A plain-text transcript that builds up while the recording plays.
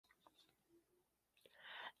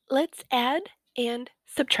Let's add and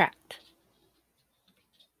subtract.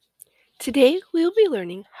 Today we will be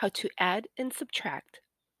learning how to add and subtract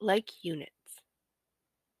like units.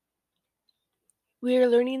 We are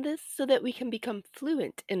learning this so that we can become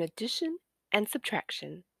fluent in addition and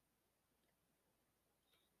subtraction.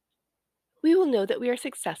 We will know that we are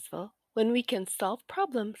successful when we can solve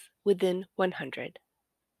problems within 100.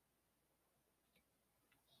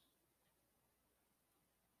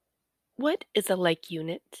 What is a like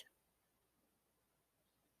unit?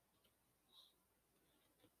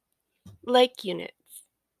 Like units.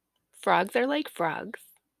 Frogs are like frogs,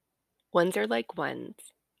 ones are like ones,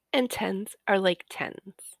 and tens are like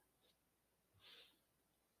tens.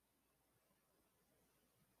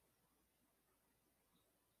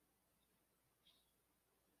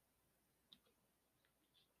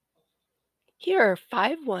 Here are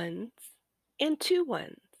 5 ones and 2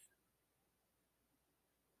 ones.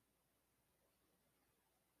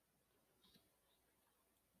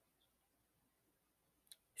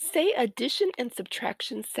 Say addition and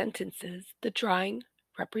subtraction sentences the drawing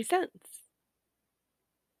represents.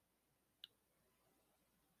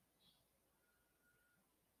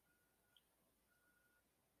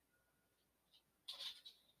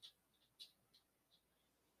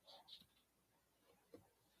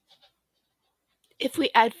 If we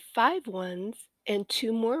add 5 ones and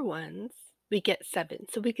 2 more ones, we get 7.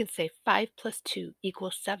 So we can say 5 plus 2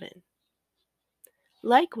 equals 7.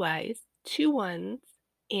 Likewise, 2 ones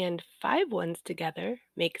and 5 ones together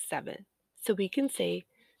make 7. So we can say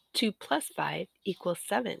 2 plus 5 equals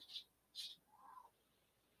 7.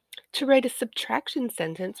 To write a subtraction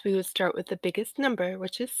sentence, we would start with the biggest number,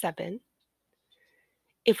 which is 7.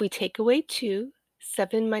 If we take away 2,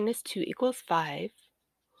 7 minus 2 equals 5.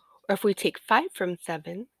 Or if we take 5 from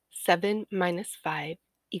 7, 7 minus 5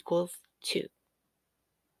 equals 2.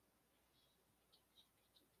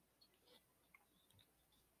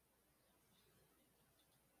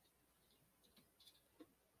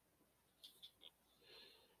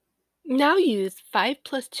 Now use 5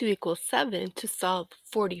 plus 2 equals 7 to solve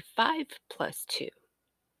 45 plus 2.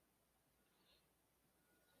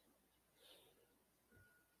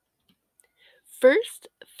 First,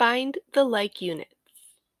 find the like units.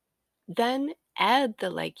 Then add the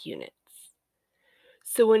like units.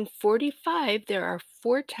 So in 45, there are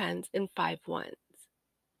 4 tens and 5 ones.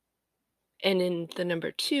 And in the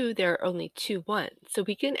number 2, there are only 2 ones. So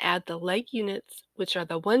we can add the like units, which are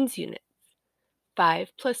the ones units.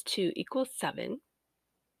 5 plus 2 equals 7.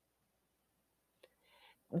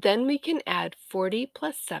 Then we can add 40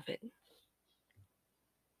 plus 7.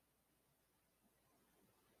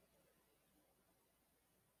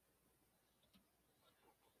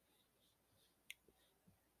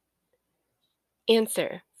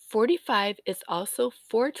 Answer: 45 is also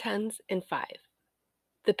 4 tens and 5.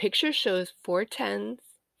 The picture shows 4 tens,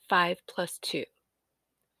 5 plus 2.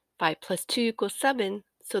 5 plus 2 equals 7,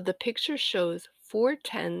 so the picture shows 4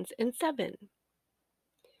 tens and 7.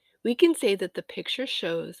 We can say that the picture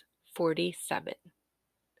shows 47.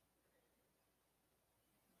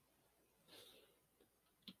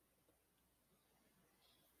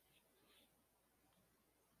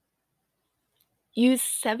 Use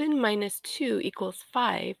 7 minus 2 equals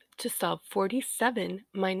 5 to solve 47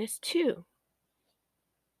 minus 2.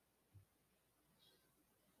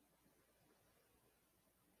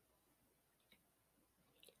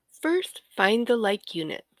 First, find the like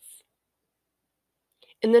units.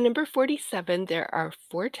 In the number 47, there are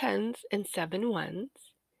 4 tens and 7 ones,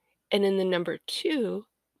 and in the number 2,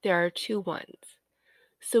 there are 2 ones.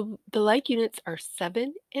 So the like units are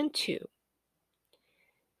 7 and 2.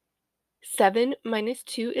 7 minus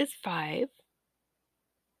 2 is 5.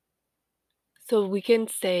 So we can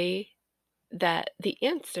say that the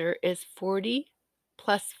answer is 40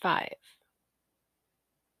 plus 5.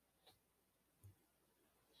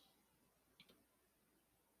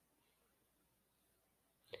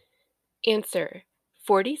 Answer: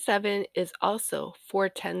 47 is also 4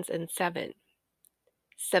 tens and 7.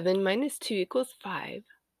 7 minus 2 equals 5.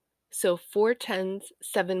 So 4 tens,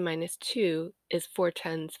 7 minus 2 is 4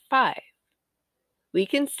 tens, 5. We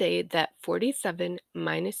can say that 47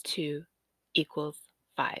 minus 2 equals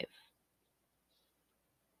 5.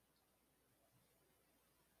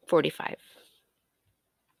 45.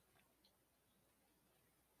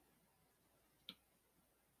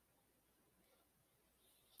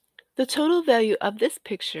 The total value of this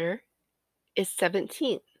picture is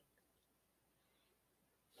 17.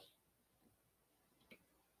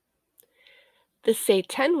 The say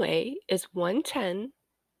 10 way is 1 10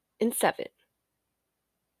 and 7.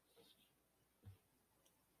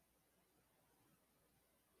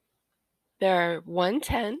 There are 1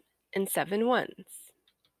 10 and 7 ones.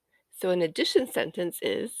 So an addition sentence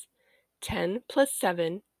is 10 plus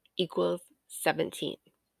 7 equals 17.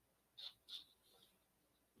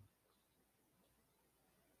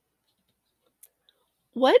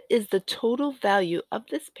 What is the total value of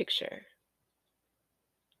this picture?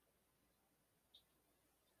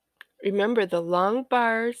 Remember, the long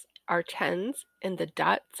bars are tens and the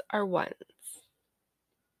dots are ones.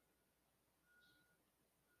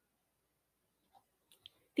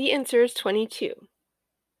 The answer is 22.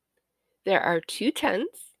 There are 2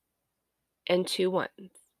 tens and 2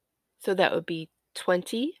 ones. So that would be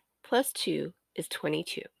 20 plus 2 is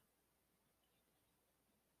 22.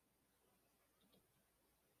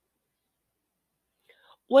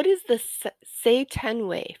 What is the say 10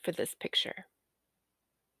 way for this picture?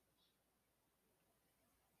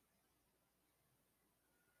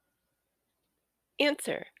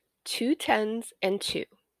 Answer, 2 tens and 2.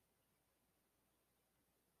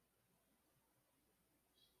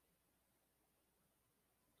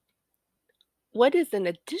 What is an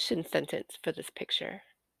addition sentence for this picture?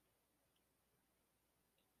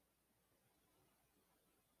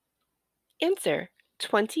 Answer,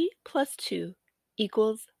 20 plus 2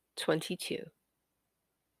 equals 22.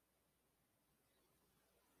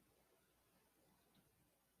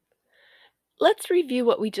 Let's review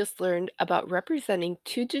what we just learned about representing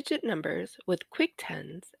two-digit numbers with quick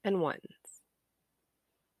tens and ones.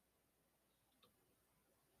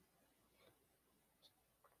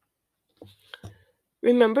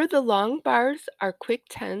 Remember, the long bars are quick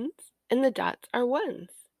tens and the dots are ones.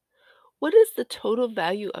 What is the total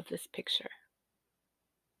value of this picture?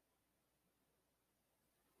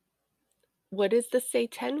 What is the say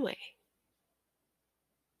 10 way?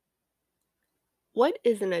 What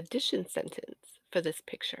is an addition sentence for this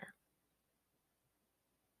picture?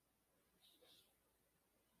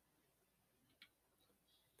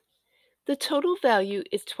 The total value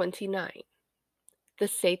is 29. The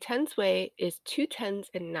say tens way is 2 tens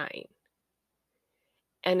and 9.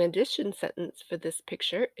 An addition sentence for this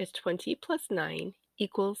picture is 20 plus 9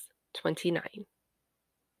 equals 29.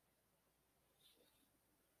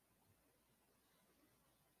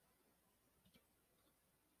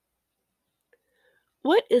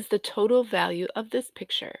 What is the total value of this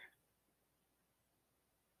picture?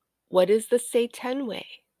 What is the say 10 way?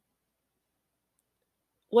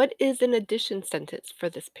 What is an addition sentence for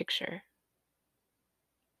this picture?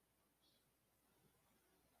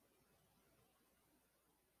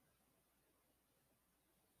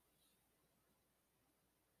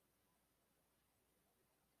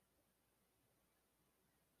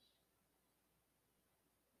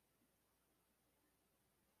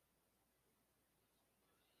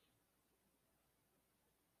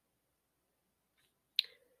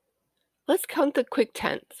 Let's count the quick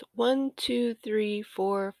tens. 1, 2, 3,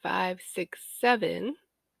 4, 5, 6, 7.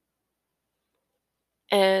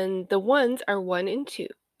 And the ones are 1 and 2.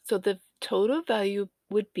 So the total value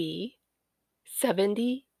would be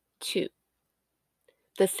 72.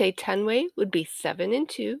 The say 10 way would be 7 and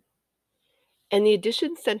 2. And the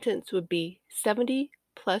addition sentence would be 70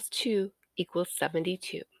 plus 2 equals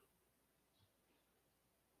 72.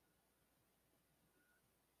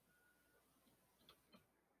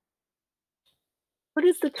 What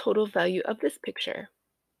is the total value of this picture?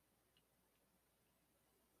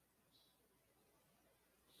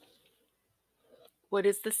 What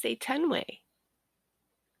is the say 10 way?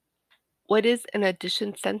 What is an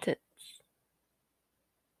addition sentence?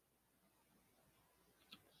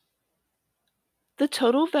 The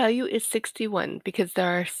total value is 61 because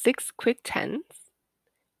there are 6 quick tens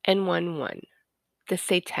and 1 1. The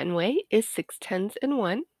say 10 way is 6 tens and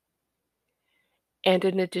 1. And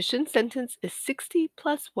an addition sentence is 60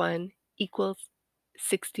 plus 1 equals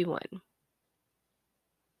 61.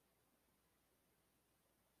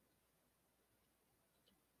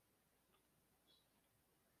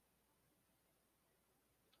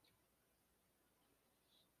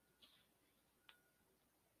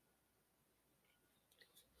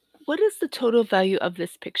 What is the total value of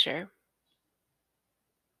this picture?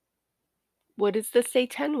 What is the say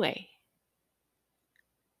 10 way?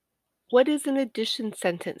 What is an addition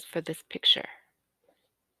sentence for this picture?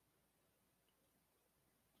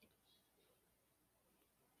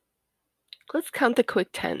 Let's count the quick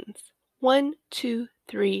tens. 1, 2,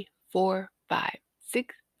 3, 4, 5,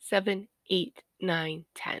 6, 7, 8, 9,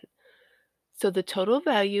 10. So the total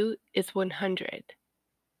value is 100.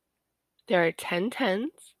 There are 10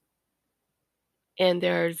 tens and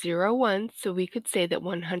there are 0 ones, so we could say that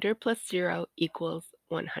 100 plus 0 equals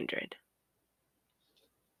 100.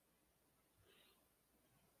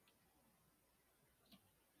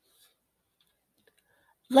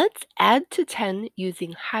 Let's add to 10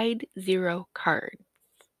 using hide 0 cards.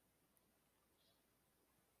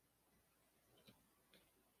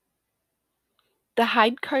 The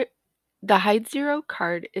hide 0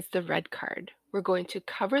 card is the red card. We're going to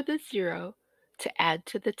cover the 0 to add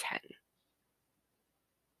to the 10.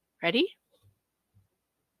 Ready?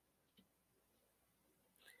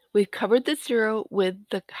 We've covered the 0 with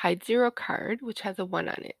the hide 0 card, which has a 1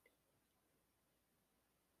 on it.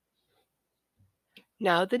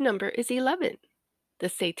 Now the number is 11. The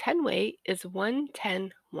say 10 way is 1,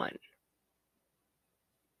 10, 1.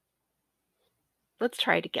 Let's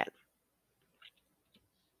try it again.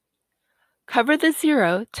 Cover the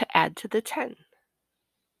 0 to add to the 10.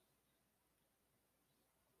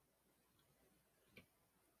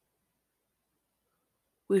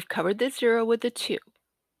 We've covered the 0 with the 2.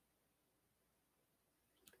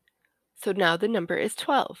 So now the number is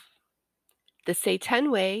 12. The say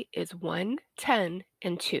 10 way is 1, 10,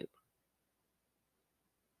 and 2.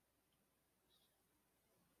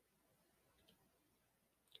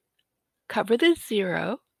 Cover the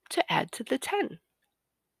 0 to add to the 10.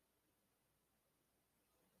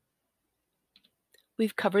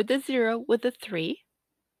 We've covered the 0 with a 3.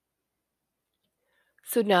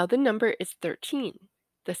 So now the number is 13.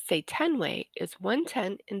 The say 10 way is 1,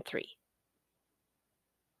 10, and 3.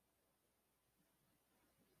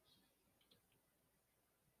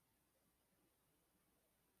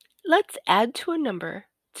 Let's add to a number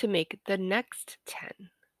to make the next 10.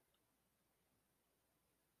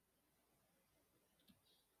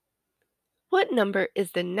 What number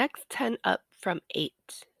is the next 10 up from 8?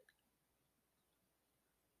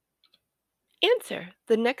 Answer.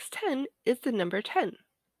 The next 10 is the number 10.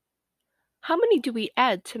 How many do we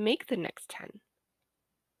add to make the next 10?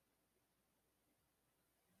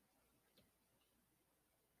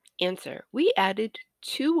 Answer. We added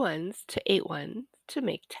 2 ones to 8 ones to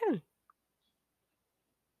make 10.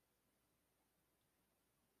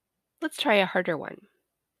 Let's try a harder one.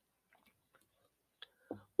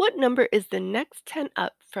 What number is the next 10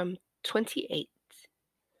 up from 28?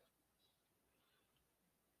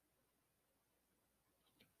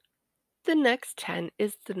 The next 10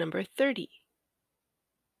 is the number 30.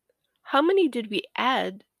 How many did we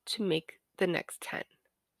add to make the next 10?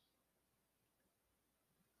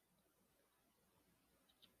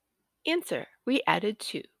 Answer. We added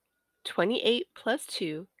 2. 28 plus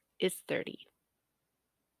 2 is 30.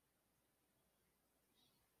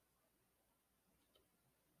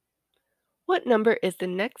 What number is the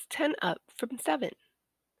next 10 up from 7?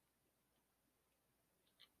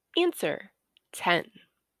 Answer. 10.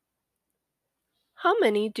 How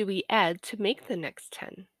many do we add to make the next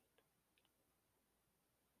 10?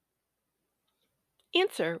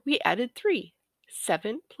 Answer. We added 3.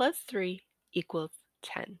 7 plus 3 equals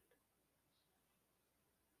 10.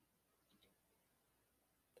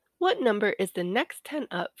 What number is the next 10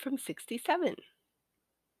 up from 67?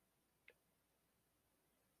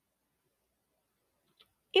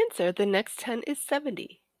 Answer. The next 10 is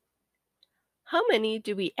 70. How many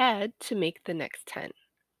do we add to make the next 10?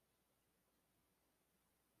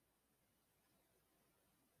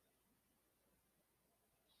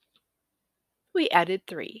 We added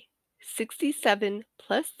 3. 67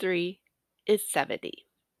 plus 3 is 70.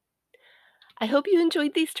 I hope you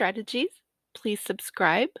enjoyed these strategies. Please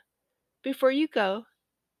subscribe before you go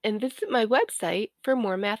and visit my website for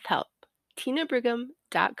more math help,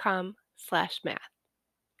 tinabrigham.com/math.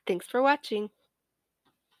 Thanks for watching.